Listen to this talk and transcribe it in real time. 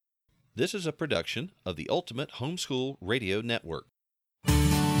This is a production of the Ultimate Homeschool Radio Network.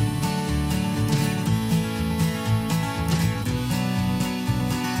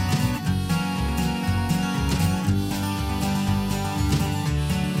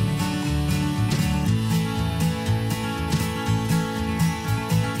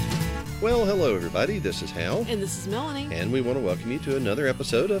 Well, hello everybody, this is Hal. And this is Melanie. And we want to welcome you to another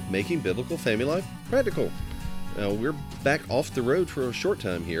episode of Making Biblical Family Life Practical. Now, we're back off the road for a short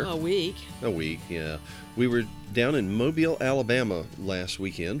time here. A week, yeah. We were down in Mobile, Alabama last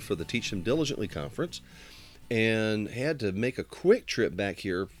weekend for the Teach Them Diligently conference and had to make a quick trip back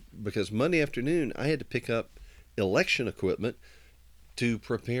here because Monday afternoon I had to pick up election equipment to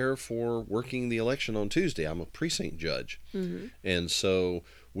prepare for working the election on Tuesday. I'm a precinct judge. Mm-hmm. And so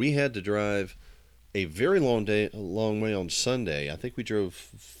we had to drive a very long way on Sunday. I think we drove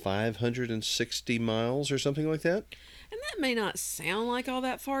 560 miles or something like that. And that may not sound like all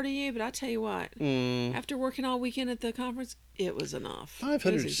that far to you, but I tell you what, after working all weekend at the conference, it was enough.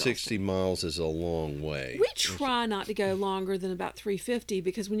 560 miles is a long way. We try not to go longer than about 350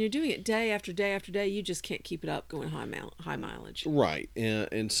 because when you're doing it day after day after day, you just can't keep it up going high mileage. Right.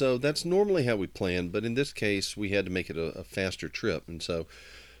 And so that's normally how we plan, but in this case, we had to make it a faster trip. And so,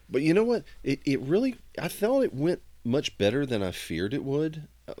 but you know what? It really, I thought it went much better than I feared it would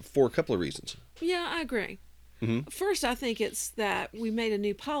for a couple of reasons. Yeah, I agree. Mm-hmm. First, I think it's that we made a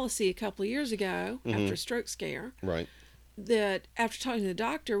new policy a couple of years ago after a stroke scare. Right. That after talking to the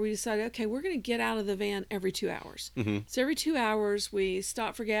doctor, we decided, okay, we're going to get out of the van every 2 hours. Mm-hmm. So every 2 hours, we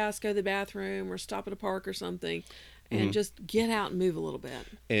stop for gas, go to the bathroom, or stop at a park or something, and just get out and move a little bit.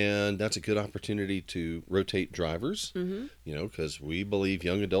 And that's a good opportunity to rotate drivers, because we believe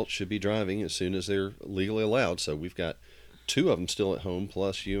young adults should be driving as soon as they're legally allowed. So we've got two of them still at home,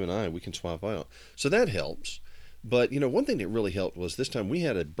 plus you and I, we can swap out. So that helps. But, one thing that really helped was this time we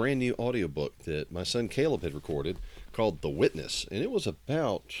had a brand new audiobook that my son Caleb had recorded called The Witness. And it was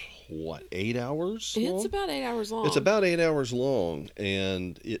about, 8 hours long? It's about 8 hours long. It's about 8 hours long.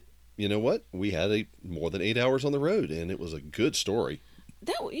 And you know what? We had more than 8 hours on the road, and it was a good story.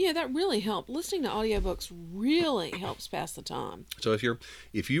 That really helped. Listening to audiobooks really helps pass the time. So if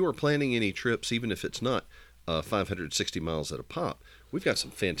you are planning any trips, even if it's not 560 miles at a pop, we've got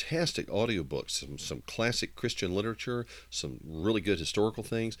some fantastic audiobooks, some classic Christian literature, some really good historical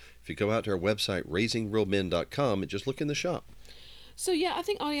things. If you go out to our website, raisingrealmen.com, and just look in the shop. So yeah, I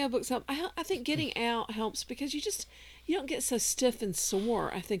think audiobooks help. I think getting out helps because you don't get so stiff and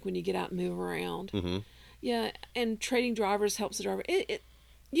sore, I think, when you get out and move around. Mm-hmm. Yeah, and trading drivers helps the driver.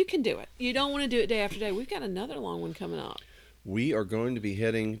 You can do it. You don't want to do it day after day. We've got another long one coming up. We are going to be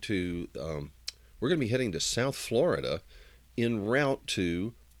heading to South Florida en route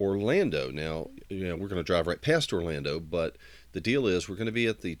to Orlando. Now, we're going to drive right past Orlando, but the deal is we're going to be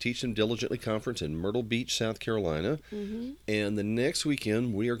at the Teach Them Diligently conference in Myrtle Beach, South Carolina. Mm-hmm. And the next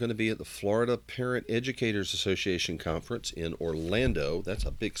weekend, we are going to be at the Florida Parent Educators Association conference in Orlando. That's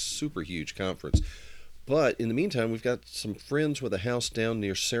a big, super huge conference. But in the meantime, we've got some friends with a house down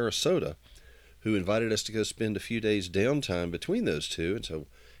near Sarasota who invited us to go spend a few days downtime between those two. And so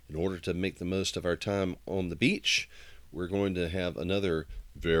in order to make the most of our time on the beach, we're going to have another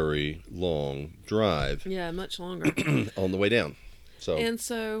very long drive. Yeah, much longer. On the way down.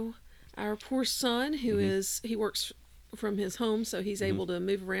 So our poor son, who he works from his home, so he's able to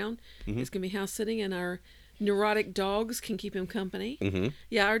move around. He's going to be house sitting, and our neurotic dogs can keep him company. Mm-hmm.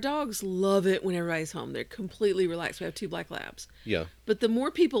 Yeah, our dogs love it when everybody's home. They're completely relaxed. We have 2 black labs. Yeah. But the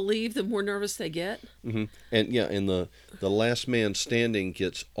more people leave, the more nervous they get. Mm-hmm. And the last man standing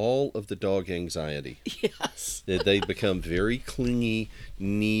gets all of the dog anxiety. Yes. They become very clingy,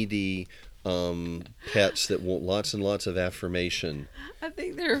 needy pets that want lots and lots of affirmation. I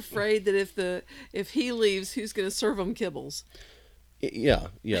think they're afraid that if he leaves, who's going to serve them kibbles? Yeah.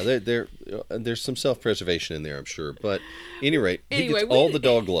 There's some self-preservation in there, I'm sure. But at any rate, he gets all the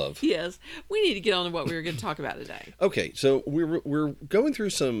dog love. Yes. We need to get on to what we were going to talk about today. Okay, so we're going through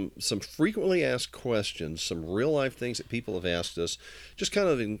some frequently asked questions, some real-life things that people have asked us. Just kind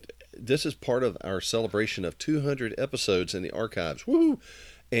of this is part of our celebration of 200 episodes in the archives. Woohoo!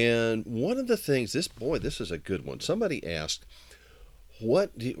 And one of the things, this is a good one. Somebody asked,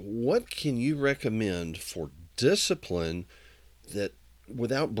 what can you recommend for discipline that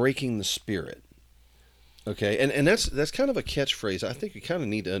without breaking the spirit? Okay, and that's kind of a catchphrase. I think you kind of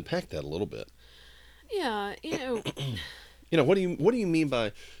need to unpack that a little bit. Yeah, what do you mean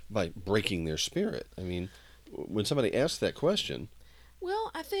by breaking their spirit? I mean, when somebody asks that question.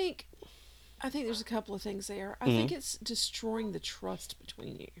 Well, I think there's a couple of things there. I think it's destroying the trust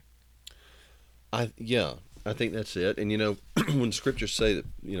between you. Yeah, I think that's it. And when scriptures say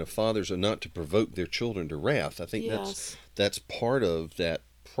that fathers are not to provoke their children to wrath, I think Yes. that's part of that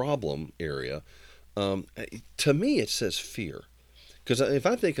problem area. To me, it says fear, because if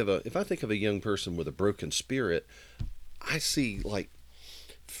I think of a young person with a broken spirit, I see like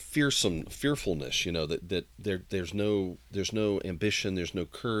fearfulness. There's no ambition, there's no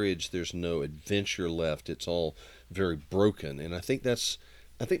courage, there's no adventure left. It's all very broken, and I think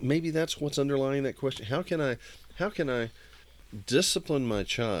maybe that's what's underlying that question. How can I discipline my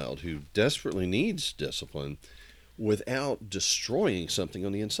child who desperately needs discipline without destroying something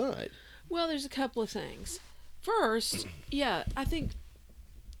on the inside? Well, there's a couple of things. First, yeah, I think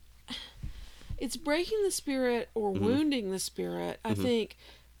it's breaking the spirit or wounding the spirit. I think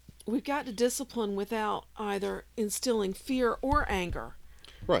we've got to discipline without either instilling fear or anger.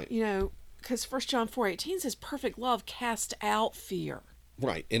 Right. Because 1 John 4:18 says perfect love casts out fear.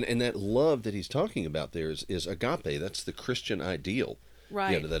 Right. And that love that he's talking about there is agape. That's the Christian ideal.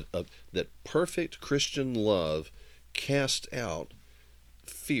 Right. That perfect Christian love casts out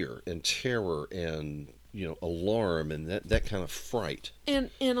fear and terror and alarm and that kind of fright. And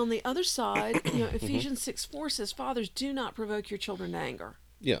on the other side, Ephesians 6:4 says, fathers, do not provoke your children to anger.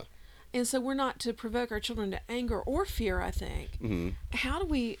 Yeah. And so we're not to provoke our children to anger or fear, I think. How do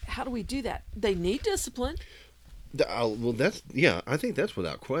we do that? They need discipline. Well, I think that's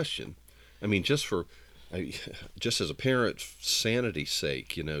without question. I mean, just as a parent's sanity's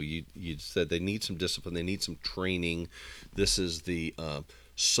sake, you said they need some discipline, they need some training. This is the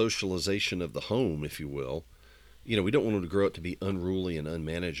socialization of the home, if you will. We don't want them to grow up to be unruly and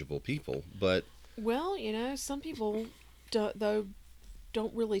unmanageable people, but well, some people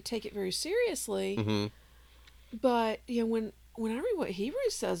don't really take it very seriously. But when I read what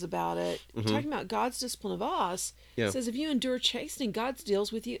Hebrews says about it, talking about God's discipline of us, it says, if you endure chastening, God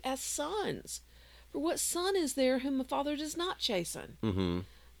deals with you as sons. For what son is there whom a father does not chasten?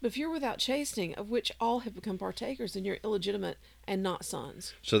 But if you're without chastening, of which all have become partakers, then you're illegitimate and not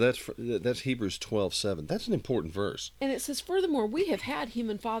sons. So that's Hebrews 12:7. That's an important verse. And it says, furthermore, we have had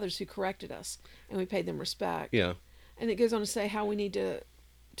human fathers who corrected us, and we paid them respect. Yeah. And it goes on to say how we need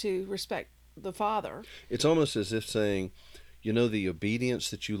to respect the father. It's almost as if saying, the obedience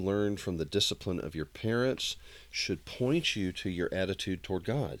that you learned from the discipline of your parents should point you to your attitude toward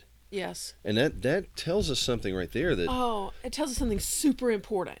God. Yes. And that tells us something right there that... it tells us something super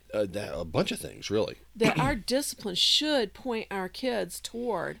important. A bunch of things, really. That our discipline should point our kids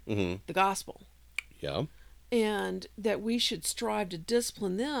toward the gospel. Yeah. And that we should strive to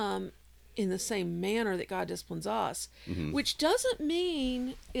discipline them in the same manner that God disciplines us. Which doesn't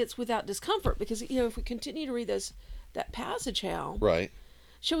mean it's without discomfort, because, if we continue to read that passage, Hal. Right.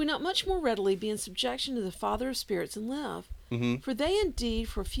 Shall we not much more readily be in subjection to the Father of spirits and live? For they indeed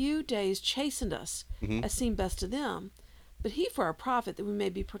for a few days chastened us, as seemed best to them, but he for our profit, that we may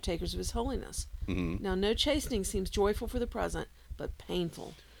be partakers of his holiness. Now no chastening seems joyful for the present, but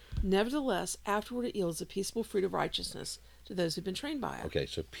painful. Nevertheless, afterward it yields a peaceable fruit of righteousness to those who've been trained by it. Okay,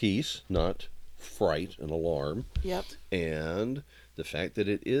 so peace, not fright and alarm. Yep. And the fact that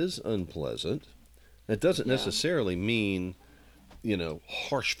it is unpleasant, that doesn't necessarily mean,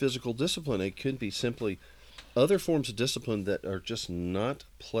 harsh physical discipline. It could be simply other forms of discipline that are just not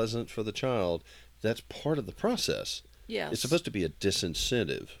pleasant for the child. That's part of the process. Yes. It's supposed to be a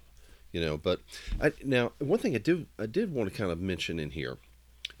disincentive, But now, one thing I did want to kind of mention in here,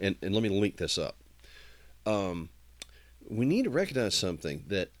 and let me link this up. We need to recognize something,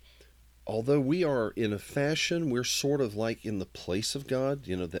 that although we are in a fashion, we're sort of like in the place of God,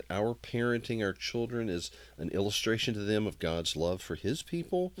 that our parenting our children is an illustration to them of God's love for his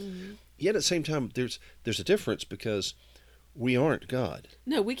people. Yet at the same time, there's a difference, because we aren't God.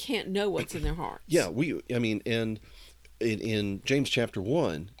 No, we can't know what's in their hearts. Yeah, and in James chapter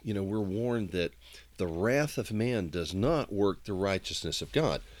 1, we're warned that the wrath of man does not work the righteousness of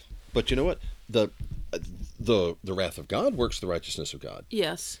God. But you know what? The wrath of God works the righteousness of God.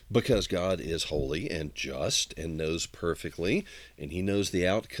 Yes. Because God is holy and just and knows perfectly, and he knows the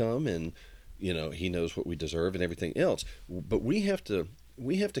outcome, and he knows what we deserve and everything else. But we have to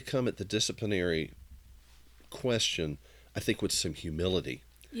come at the disciplinary question, I think, with some humility.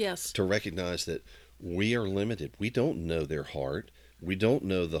 Yes. To recognize that we are limited. We don't know their heart. We don't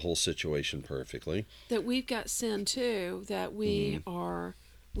know the whole situation perfectly. That we've got sin too, that we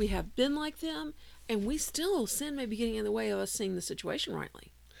have been like them, and sin may be getting in the way of us seeing the situation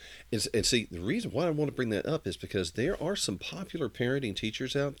rightly. And see, the reason why I want to bring that up is because there are some popular parenting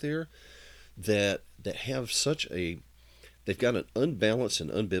teachers out there that have they've got an unbalanced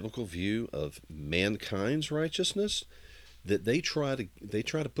and unbiblical view of mankind's righteousness. that they try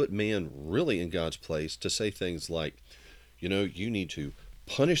to put man really in God's place to say things like, you need to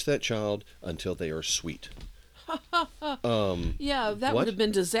punish that child until they are sweet. Yeah, that would What? have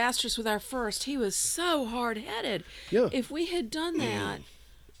been disastrous with our first. He was so hard-headed. Yeah. If we had done that,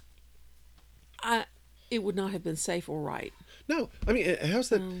 it would not have been safe or right. No, I mean, how's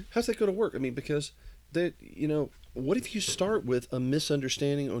that going to work? I mean, because what if you start with a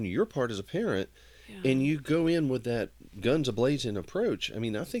misunderstanding on your part as a parent, and you go in with that guns a-blazing approach? I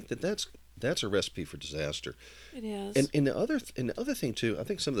mean, I think that's a recipe for disaster. It is. And the other thing too, I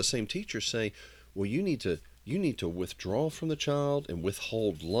think some of the same teachers say, well, you need to withdraw from the child and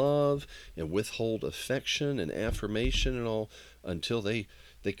withhold love and withhold affection and affirmation and all until they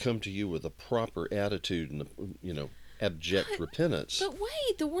come to you with a proper attitude and abject repentance. But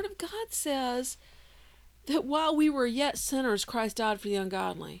wait, the Word of God says that while we were yet sinners, Christ died for the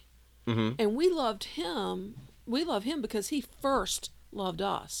ungodly. Mm-hmm. And we loved him. We love him because he first loved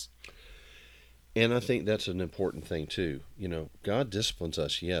us. And I think that's an important thing too. God disciplines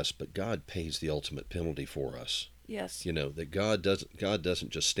us, yes, but God pays the ultimate penalty for us. Yes. That God doesn't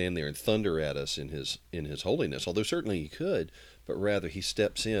just stand there and thunder at us in his holiness, although certainly he could, but rather he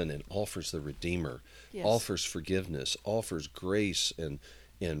steps in and offers the Redeemer, Yes. offers forgiveness, offers grace and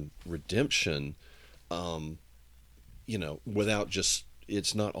redemption, without just,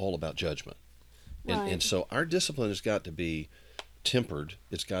 it's not all about judgment. Right. And so our discipline has got to be tempered.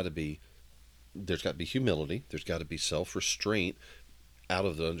 There's got to be humility. There's got to be self-restraint out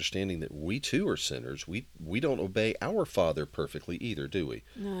of the understanding that we too are sinners. We don't obey our Father perfectly either, do we?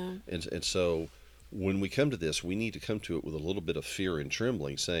 No. And so when we come to this, we need to come to it with a little bit of fear and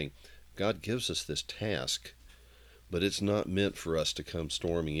trembling, saying, God gives us this task, but it's not meant for us to come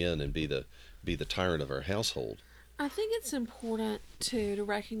storming in and be the tyrant of our household. I think it's important to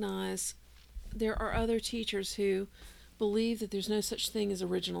recognize there are other teachers who believe that there's no such thing as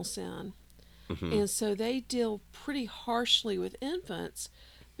original sin. Mm-hmm. And so they deal pretty harshly with infants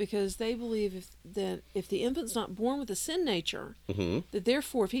because they believe if the infant's not born with a sin nature, Mm-hmm. that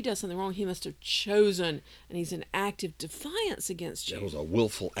therefore if he does something wrong, he must have chosen and he's in active defiance against you. That was a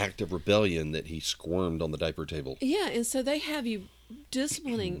willful act of rebellion that he squirmed on the diaper table. Yeah, and so they have you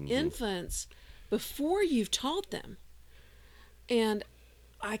disciplining infants before you've taught them. And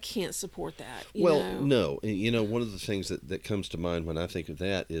I can't support that. No. One of the things that comes to mind when I think of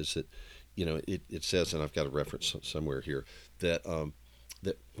that is that, it says, and I've got a reference somewhere here, that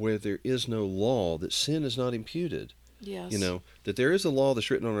that where there is no law, that sin is not imputed. Yes. That there is a law that's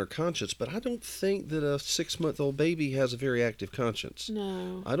written on our conscience, but I don't think that a 6-month-old baby has a very active conscience.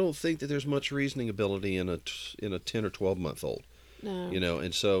 No. I don't think that there's much reasoning ability in a 10 or 12-month-old. No.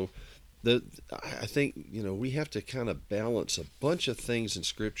 And so I think, we have to kind of balance a bunch of things in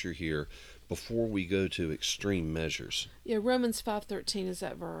Scripture here before we go to extreme measures. Yeah, Romans 5:13 is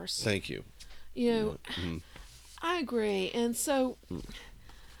that verse. Thank you. Mm-hmm. I agree. And so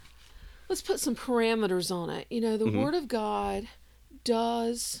let's put some parameters on it. The Word of God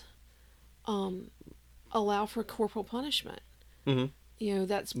does allow for corporal punishment. Mm-hmm.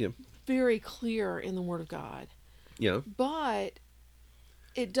 That's very clear in the Word of God. Yeah. But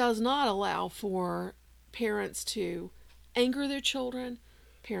it does not allow for parents to anger their children,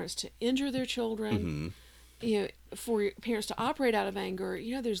 parents to injure their children, for parents to operate out of anger.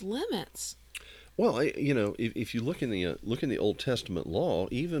 There's limits. Well, if you look in the Old Testament law,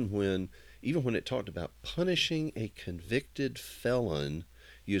 even when it talked about punishing a convicted felon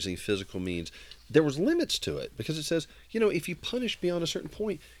using physical means, there was limits to it because it says, if you punish beyond a certain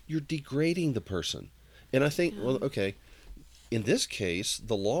point, you're degrading the person. And I think, well, okay, in this case,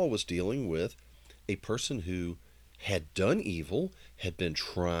 the law was dealing with a person who had done evil, had been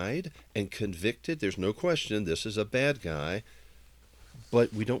tried and convicted. There's no question this is a bad guy,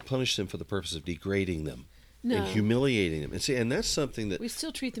 but we don't punish them for the purpose of degrading them and humiliating them. And that's something that we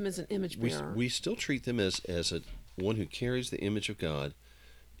still treat them as an image bearer. We still treat them as one who carries the image of God,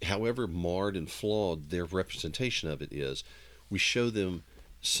 however marred and flawed their representation of it is. We show them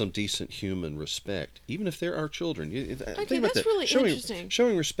some decent human respect, even if they're our children. Okay, that's really interesting.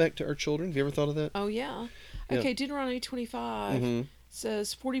 Showing respect to our children. Have you ever thought of that? Oh, yeah. Okay, Deuteronomy 25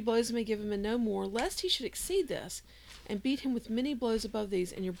 says, 40 blows may give him and no more, lest he should exceed this, and beat him with many blows above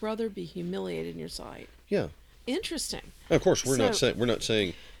these, and your brother be humiliated in your sight. Yeah. Interesting. Of course, we're not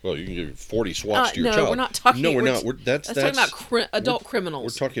saying. Well, you can give 40 swats to your no, child. We're not talking. No, we're not. That's talking about adult criminals.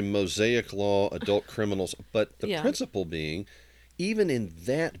 We're talking Mosaic law, adult criminals. But the principle being, even in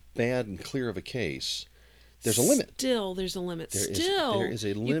that bad and clear of a case, there's a limit. Still, there's a limit. There is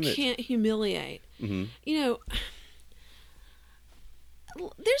a limit. You can't humiliate. Mm-hmm.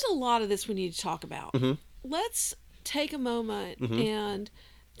 There's a lot of this we need to talk about. Mm-hmm. Let's take a moment and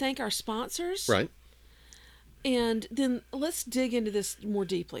thank our sponsors. Right. And then let's dig into this more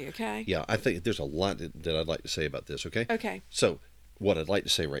deeply, okay? Yeah, I think there's a lot that I'd like to say about this, okay? Okay. So, what I'd like to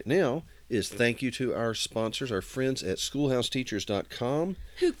say right now is thank you to our sponsors, our friends at schoolhouseteachers.com.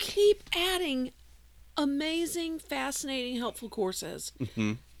 Who keep adding amazing, fascinating, helpful courses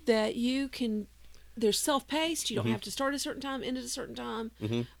that you can. They're self-paced. You don't have to start at a certain time, end at a certain time.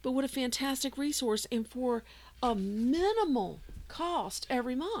 But what a fantastic resource, and for a minimal cost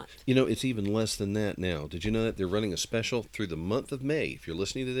every month. You know, it's even less than that now. Did you know that they're running a special through the month of May? If you're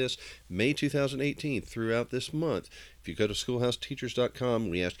listening to this, May 2018, throughout this month, if you go to schoolhouseteachers.com,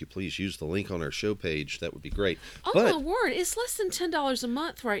 we ask you please use the link on our show page. That would be great. Oh, my word. It's less than $10 a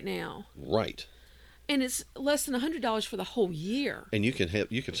month right now. Right. And it's less than $100 for the whole year. And you can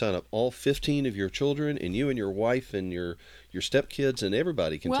sign up all 15 of your children, and you and your wife and your stepkids and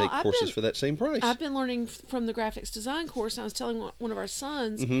everybody can take courses for that same price. I've been learning from the graphics design course. I was telling one of our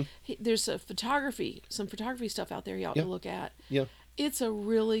sons, there's some photography stuff out there you ought to look at. Yeah. It's a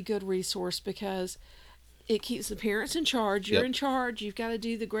really good resource because it keeps the parents in charge. You're in charge. You've got to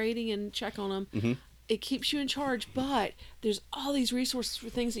do the grading and check on them. It keeps you in charge, but there's all these resources for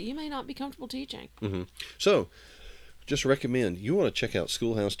things that you may not be comfortable teaching. So, just recommend, you want to check out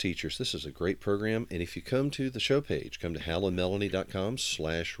Schoolhouse Teachers. This is a great program, and if you come to the show page, come to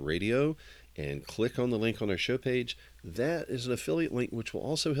halandmelanie.com/radio and click on the link on our show page. That is an affiliate link which will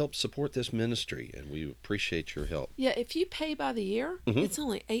also help support this ministry, and we appreciate your help. Yeah, if you pay by the year, it's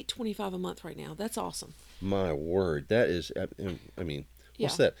only $8.25 a month right now. That's awesome. My word, that is, I mean...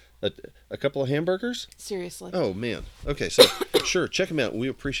 What's Yeah. that? A couple of hamburgers? Seriously. Oh, man. Okay, so sure, check them out. We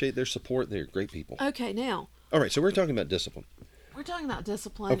appreciate their support. They're great people. Okay, now. All right, so we're talking about discipline. We're talking about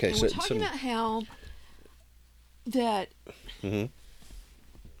discipline. Okay, and so- we're talking about how that the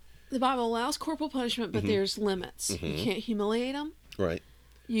Bible allows corporal punishment, but there's limits. You can't humiliate them. Right.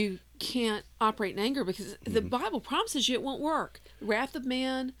 You can't operate in anger because the Bible promises you it won't work. The wrath of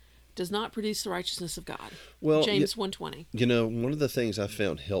man does not produce the righteousness of God. Well, James 1:20. You know, one of the things I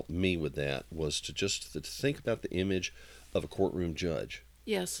found helped me with that was to think about the image of a courtroom judge.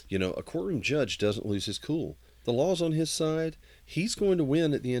 Yes. You know, a courtroom judge doesn't lose his cool. The law's on his side. He's going to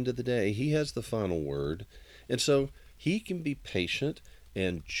win at the end of the day. He has the final word. And so he can be patient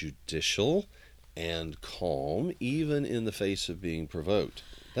and judicial and calm, even in the face of being provoked.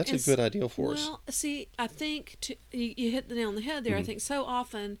 That's a good ideal for us. Well, see, I think you hit the nail on the head there. I think so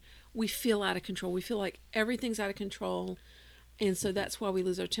often we feel out of control. We feel like everything's out of control, and so that's why we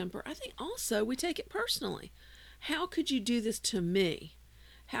lose our temper. I think also we take it personally. How could you do this to me?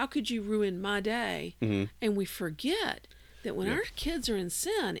 How could you ruin my day? And we forget that when our kids are in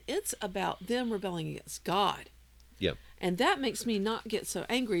sin, it's about them rebelling against God. Yeah. And that makes me not get so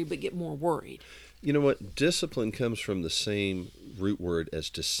angry, but get more worried. You know what? Discipline comes from the same root word as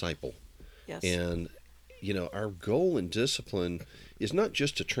disciple. Yes. And, you know, our goal in discipline is not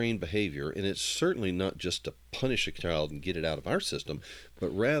just to train behavior, and it's certainly not just to punish a child and get it out of our system, but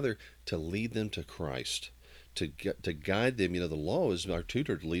rather to lead them to Christ, to guide them. You know, the law is our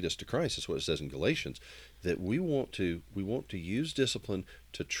tutor to lead us to Christ. That's what it says in Galatians. That we want to use discipline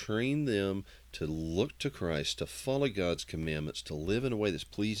to train them to look to Christ, to follow God's commandments, to live in a way that's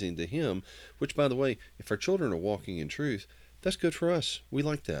pleasing to Him, which, by the way, if our children are walking in truth, that's good for us. We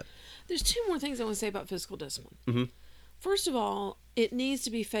like that. There's two more things I want to say about physical discipline. First of all, it needs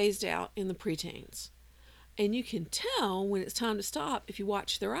to be phased out in the preteens. And you can tell when it's time to stop if you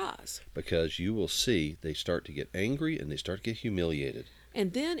watch their eyes. Because you will see they start to get angry and they start to get humiliated.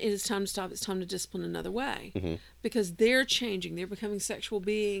 And then it is time to stop. It's time to discipline another way. Because they're changing. They're becoming sexual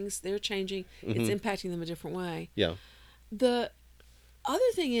beings. They're changing. It's impacting them a different way. Yeah. The other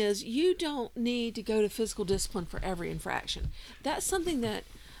thing is you don't need to go to physical discipline for every infraction. That's something that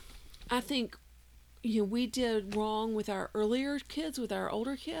I think we did wrong with our earlier kids, with our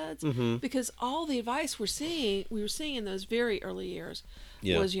older kids, because all the advice we were seeing in those very early years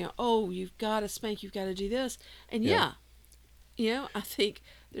was, oh, you've got to spank, you've got to do this. And I think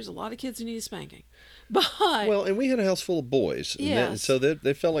there's a lot of kids who need a spanking. But and we had a house full of boys, and so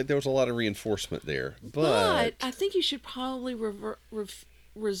they felt like there was a lot of reinforcement there. But I think you should probably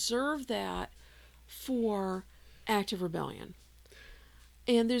reserve that for active rebellion.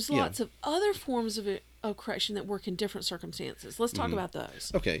 And there's lots of other forms of correction that work in different circumstances. Let's talk about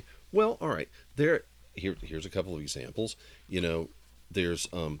those. Okay. Well, all right. Here's a couple of examples. There's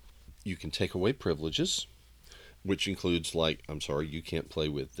you can take away privileges, which includes, like, I'm sorry, you can't play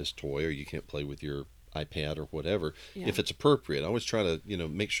with this toy, or you can't play with your iPad or whatever, if it's appropriate. I always try to,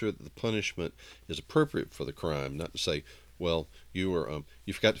 make sure that the punishment is appropriate for the crime, not to say, well, you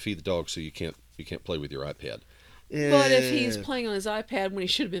forgot to feed the dog, so you can't play with your iPad. But if he's Eh, playing on his iPad when he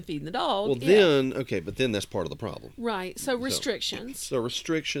should have been feeding the dog, well, yeah. then, okay, but then that's part of the problem. Right. So restrictions. So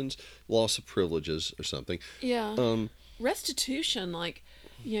restrictions, loss of privileges or something. Yeah. Um, Restitution, like,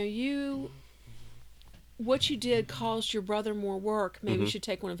 what you did caused your brother more work. Maybe you should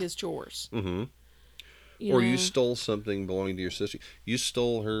take one of his chores. mm-hmm. You Or know? you stole something belonging to your sister. You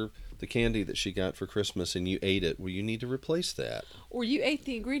stole the candy that she got for Christmas and you ate it. Well, you need to replace that. Or you ate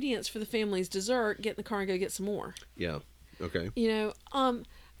the ingredients for the family's dessert, get in the car and go get some more. Yeah. Okay.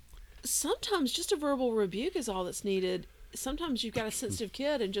 Sometimes just a verbal rebuke is all that's needed. Sometimes you've got a sensitive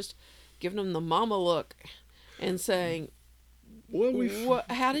kid and just giving them the mama look and saying, Well,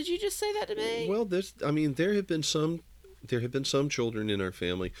 how did you just say that to me? Well, there have been some children in our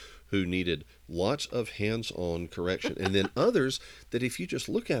family who needed lots of hands-on correction, and then others that if you just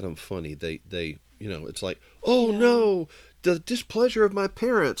look at them funny, they it's like, oh Yeah. no, the displeasure of my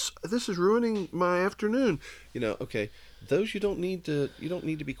parents, this is ruining my afternoon. Okay, those you don't need to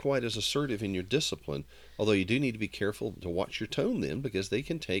be quite as assertive in your discipline, although you do need to be careful to watch your tone then, because they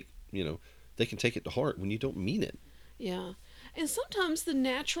can take it to heart when you don't mean it. Yeah. And sometimes the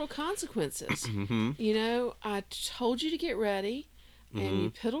natural consequences. Mm-hmm. I told you to get ready, and you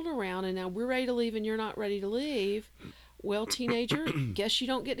piddled around, and now we're ready to leave, and you're not ready to leave. Well, teenager, guess you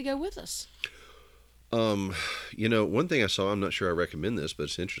don't get to go with us. One thing I saw, I'm not sure I recommend this, but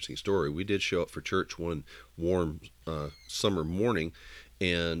it's an interesting story. We did show up for church one warm summer morning,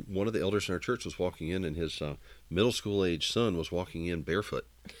 and one of the elders in our church was walking in, and his middle school age son was walking in barefoot,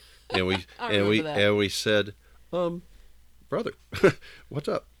 and we and we said, brother, what's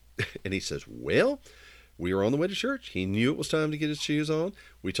up? And he says, well, we were on the way to church. He knew it was time to get his shoes on.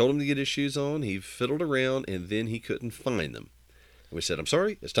 We told him to get his shoes on. He fiddled around, and then he couldn't find them. And we said, I'm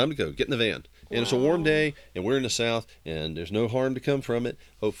sorry, it's time to go. Get in the van. And It's a warm day, and we're in the South, and there's no harm to come from it.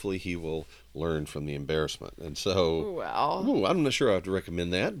 Hopefully he will learn from the embarrassment. And so, I'm not sure I would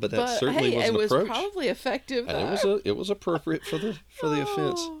recommend that, but that certainly was an approach. It was probably effective, though. And it was appropriate for the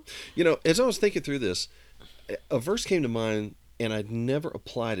offense. As I was thinking through this, a verse came to mind, and I'd never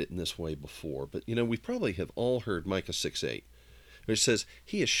applied it in this way before. But, we probably have all heard Micah 6:8, which says,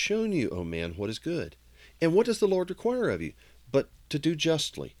 He has shown you, O man, what is good. And what does the Lord require of you? But to do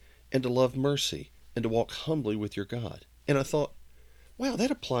justly, and to love mercy, and to walk humbly with your God. And I thought, wow,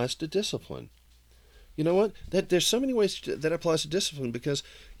 that applies to discipline. You know what? There's so many ways that applies to discipline, because,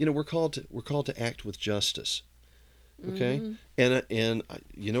 we're called to act with justice. Okay? Mm-hmm. And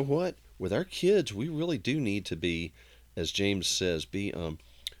you know what? With our kids, we really do need to be, as James says, be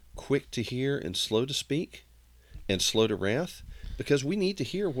quick to hear and slow to speak and slow to wrath, because we need to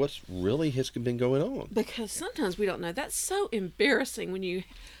hear what's really has been going on. Because sometimes we don't know. That's so embarrassing when you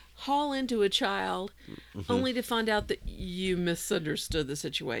haul into a child only to find out that you misunderstood the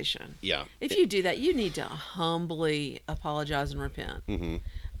situation. Yeah. If you do that, you need to humbly apologize and repent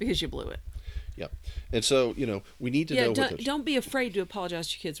because you blew it. Yeah. And so, we need to know don't be afraid to apologize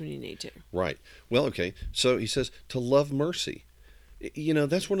to your kids when you need to. Right. Well, okay. So he says to love mercy.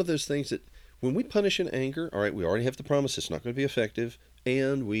 That's one of those things that when we punish in anger, all right, we already have the promise it's not going to be effective,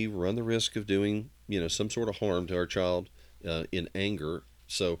 and we run the risk of doing, some sort of harm to our child in anger.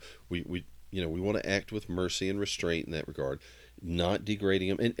 So we want to act with mercy and restraint in that regard, not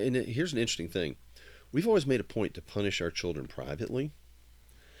degrading them. And here's an interesting thing. We've always made a point to punish our children privately.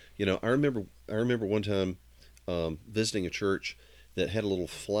 I remember one time visiting a church that had a little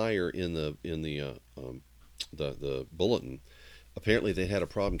flyer in the bulletin. Apparently they had a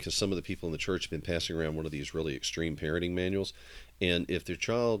problem because some of the people in the church had been passing around one of these really extreme parenting manuals, and if their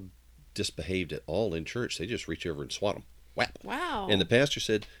child disbehaved at all in church, they just reach over and swat them. Whap. Wow. And the pastor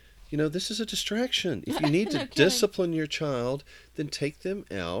said, this is a distraction. If you need to discipline your child, then take them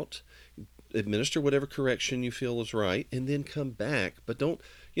out, administer whatever correction you feel is right, and then come back. But don't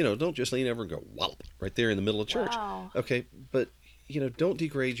just lean over and go wallop right there in the middle of church. Wow. Okay, but don't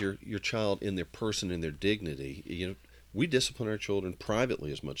degrade your child in their person and their dignity. We discipline our children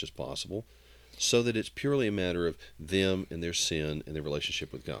privately as much as possible, so that it's purely a matter of them and their sin and their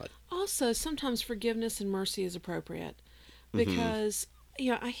relationship with God. Also, sometimes forgiveness and mercy is appropriate, because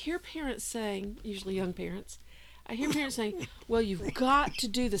I hear parents saying, usually young parents, saying, well, you've got to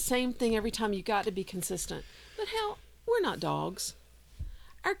do the same thing every time. You've got to be consistent. But we're not dogs.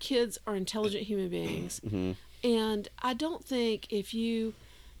 Our kids are intelligent human beings. And I don't think if you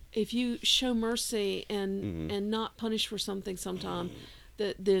show mercy and not punish for something sometime,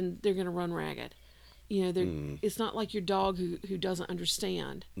 that then they're going to run ragged. It's not like your dog who doesn't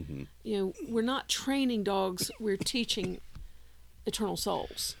understand. We're not training dogs, we're teaching eternal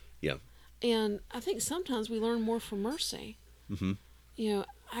souls. Yeah. And I think sometimes we learn more from mercy.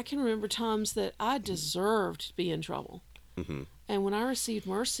 I can remember times that I deserved to be in trouble. Mm-hmm. And when I received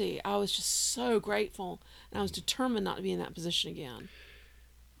mercy, I was just so grateful. And I was determined not to be in that position again.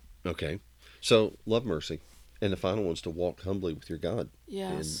 Okay. So, love mercy. And the final one's to walk humbly with your God. And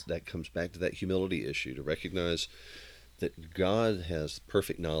Yes. that comes back to that humility issue, to recognize that God has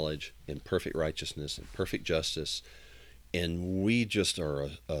perfect knowledge and perfect righteousness and perfect justice. And we just are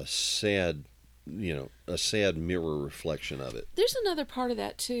a sad, a sad mirror reflection of it. There's another part of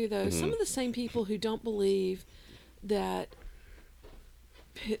that, too, though. Mm-hmm. Some of the same people who don't believe that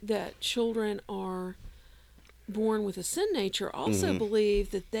children are born with a sin nature also Mm-hmm.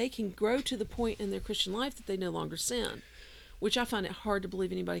 believe that they can grow to the point in their Christian life that they no longer sin, which I find it hard to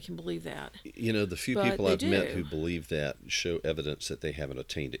believe anybody can believe that. The few But people they I've met do. who believe that show evidence that they haven't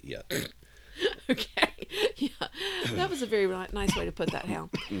attained it yet. Okay, yeah, that was a very nice way to put that, Hal.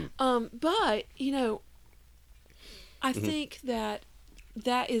 But I think that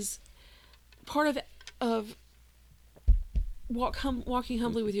is part of walking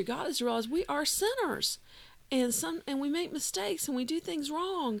humbly with your God, is to realize we are sinners, and we make mistakes and we do things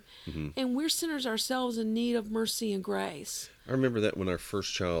wrong, and we're sinners ourselves in need of mercy and grace. I remember that when our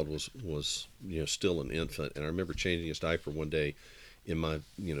first child was still an infant, and I remember changing his diaper one day. In my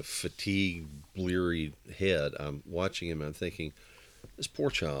fatigued, bleary head, I'm watching him and I'm thinking, this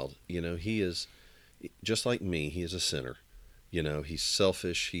poor child, he is just like me. He is a sinner. He's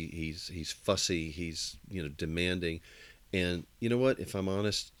selfish. He's fussy. He's demanding. And you know what? If I'm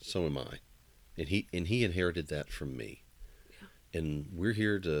honest, so am I. And he inherited that from me. Yeah. And we're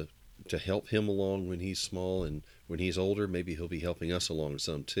here to help him along when he's small, and when he's older, maybe he'll be helping us along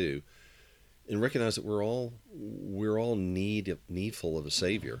some too. And recognize that we're all needful of a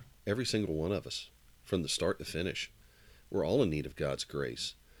Savior. Every single one of us, from the start to finish. We're all in need of God's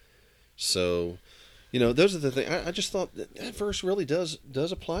grace. So, those are the things. I just thought that verse really does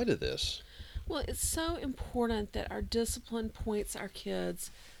apply to this. Well, it's so important that our discipline points our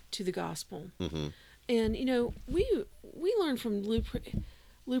kids to the gospel. Mm-hmm. And we learned from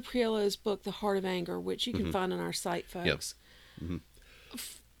Lou Priello's book, The Heart of Anger, which you can find on our site, folks. Yep. Mm-hmm.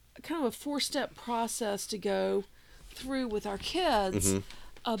 Kind of a 4-step process to go through with our kids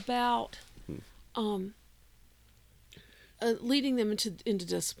about leading them into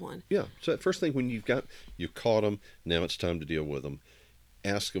discipline. Yeah. So first thing, when you caught them, now it's time to deal with them.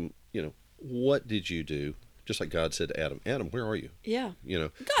 Ask them, what did you do? Just like God said to Adam, Adam, where are you? Yeah. You know,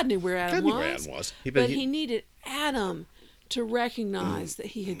 God knew where Adam God was. knew where Adam was. But he needed Adam to recognize that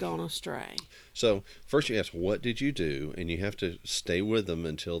he had gone astray. So first you ask, what did you do? And you have to stay with them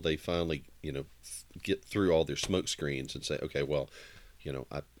until they finally, get through all their smoke screens and say, okay, well,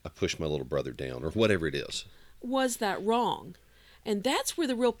 I pushed my little brother down, or whatever it is. Was that wrong? And that's where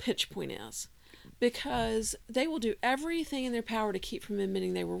the real pinch point is. Because they will do everything in their power to keep from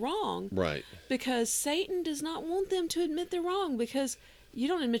admitting they were wrong. Right. Because Satan does not want them to admit they're wrong. Because you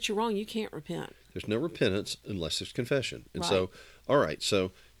don't admit you're wrong, you can't repent. There's no repentance unless there's confession. And Right. so, all right,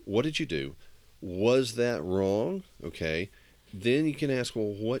 so what did you do? Was that wrong? Okay. Then you can ask,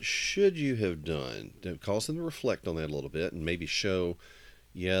 well, what should you have done? To cause them to reflect on that a little bit and maybe show,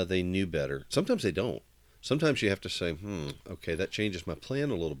 yeah, they knew better. Sometimes they don't. Sometimes you have to say, okay, that changes my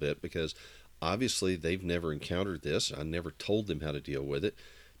plan a little bit, because obviously they've never encountered this. I never told them how to deal with it.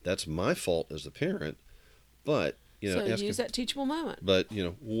 That's my fault as the parent. But, So ask use them, that teachable moment. but,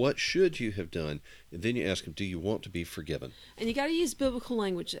 what should you have done? And then you ask them, do you want to be forgiven? And you got to use biblical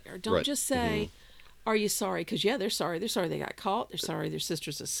language there. Don't Right. just say, are you sorry? Because, yeah, they're sorry. They're sorry they got caught. They're sorry their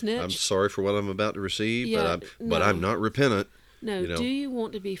sister's a snitch. I'm sorry for what I'm about to receive, Yeah, but I'm not repentant. No, do you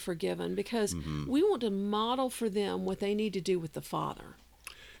want to be forgiven? Because we want to model for them what they need to do with the Father.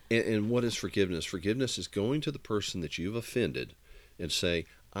 And what is forgiveness? Forgiveness is going to the person that you've offended and say,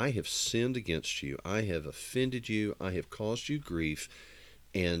 I have sinned against you. I have offended you. I have caused you grief.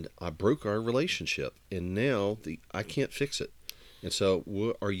 And I broke our relationship. And now I can't fix it. And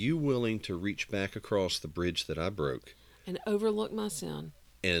so are you willing to reach back across the bridge that I broke? And overlook my sin.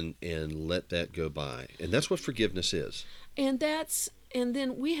 And let that go by. And that's what forgiveness is. And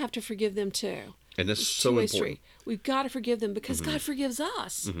then we have to forgive them too. And that's It's so two-way important. street. We've got to forgive them because God forgives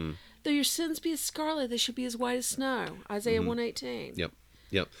us. Though your sins be as scarlet, they should be as white as snow. Isaiah 1:18.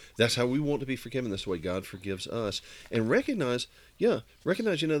 Yep. That's how we want to be forgiven. That's the way God forgives us. And recognize,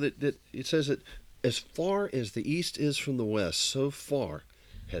 that it says that as far as the east is from the west, so far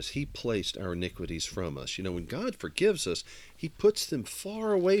has he placed our iniquities from us. When God forgives us, he puts them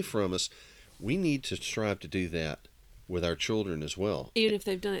far away from us. We need to strive to do that with our children as well. Even if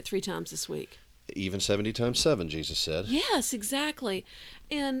they've done it 3 times this week. Even 70 times 7, Jesus said. Yes, exactly.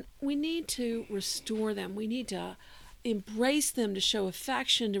 And we need to restore them. We need to embrace them, to show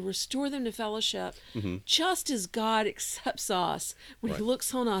affection, to restore them to fellowship, just as God accepts us when He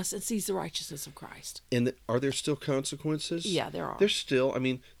looks on us and sees the righteousness of Christ. And are there still consequences? Yeah, there are. There's still, I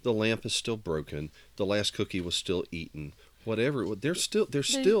mean, the lamp is still broken. The last cookie was still eaten. Whatever. There's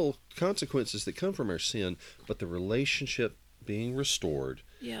still consequences that come from our sin, but the relationship being restored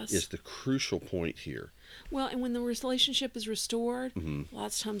is the crucial point here. Well, and when the relationship is restored,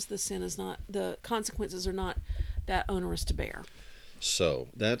 lots of times the consequences are not that onerous to bear. So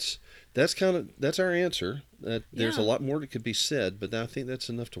that's our answer. There's a lot more that could be said, but I think that's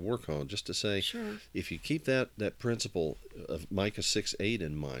enough to work on. Just to say, if you keep that principle of Micah 6:8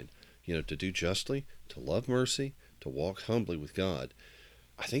 in mind, to do justly, to love mercy, to walk humbly with God,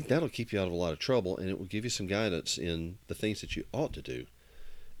 I think that'll keep you out of a lot of trouble, and it will give you some guidance in the things that you ought to do.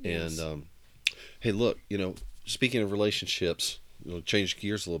 Yes. And hey, look, speaking of relationships, we'll change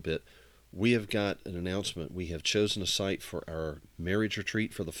gears a little bit. We have got an announcement. We have chosen a site for our marriage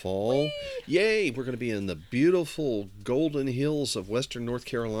retreat for the fall. Whee! Yay! We're going to be in the beautiful Golden Hills of Western North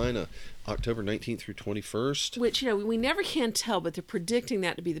Carolina, October 19th through 21st. Which, we never can tell, but they're predicting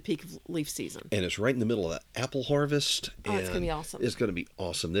that to be the peak of leaf season. And it's right in the middle of the apple harvest. Oh, it's going to be awesome. It's going to be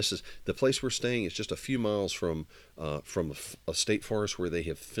awesome. This is the place we're staying. It's just a few miles from a state forest where they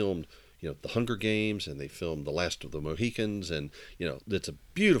have filmed the Hunger Games, and they filmed The Last of the Mohicans, and it's a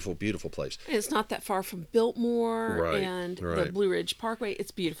beautiful, beautiful place. And it's not that far from Biltmore and the Blue Ridge Parkway.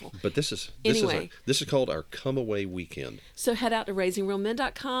 It's beautiful. But this is called our Come Away Weekend. So head out to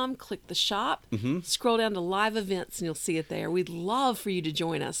raisingrealmen.com, click the shop, scroll down to live events, and you'll see it there. We'd love for you to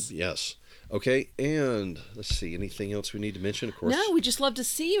join us. Yes. Okay, and let's see, anything else we need to mention? Of course. No, we just love to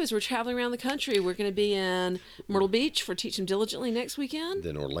see you as we're traveling around the country. We're going to be in Myrtle Beach for Teach Them Diligently next weekend.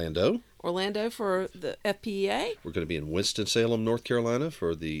 Then Orlando for the FPEA. We're going to be in Winston-Salem, North Carolina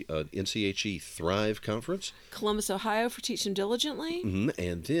for the NCHE Thrive Conference. Columbus, Ohio for Teach Them Diligently.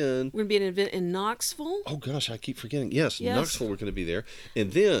 And then we're going to be at an event in Knoxville. Oh gosh, I keep forgetting. Yes, Knoxville we're going to be there.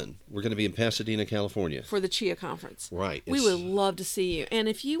 And then we're going to be in Pasadena, California. For the CHIA Conference. Right. We would love to see you. And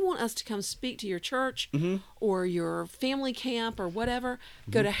if you want us to come speak to your church or your family camp or whatever,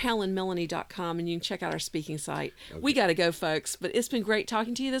 go to hallandmelanie.com and you can check out our speaking site. Okay. We got to go, folks, but it's been great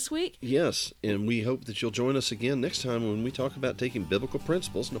talking to you this week. Yes, and we hope that you'll join us again next time when we talk about taking biblical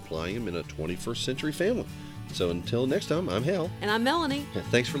principles and applying them in a 21st century family. So until next time, I'm Hal. And I'm Melanie.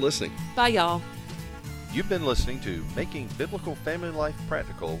 Thanks for listening. Bye, y'all. You've been listening to Making Biblical Family Life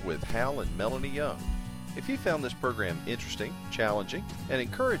Practical with Hal and Melanie Young. If you found this program interesting, challenging, and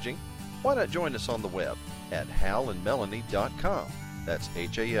encouraging, why not join us on the web at halandmelanie.com. That's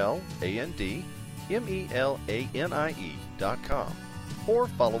HALANDMELANIE.com. Or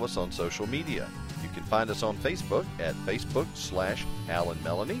follow us on social media. You can find us on Facebook at Facebook/Hal and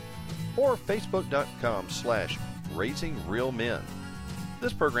Melanie or Facebook.com/Raising Real Men.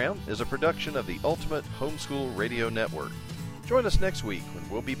 This program is a production of the Ultimate Homeschool Radio Network. Join us next week when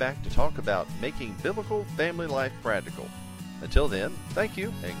we'll be back to talk about making biblical family life practical. Until then, thank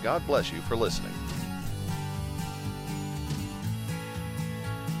you and God bless you for listening.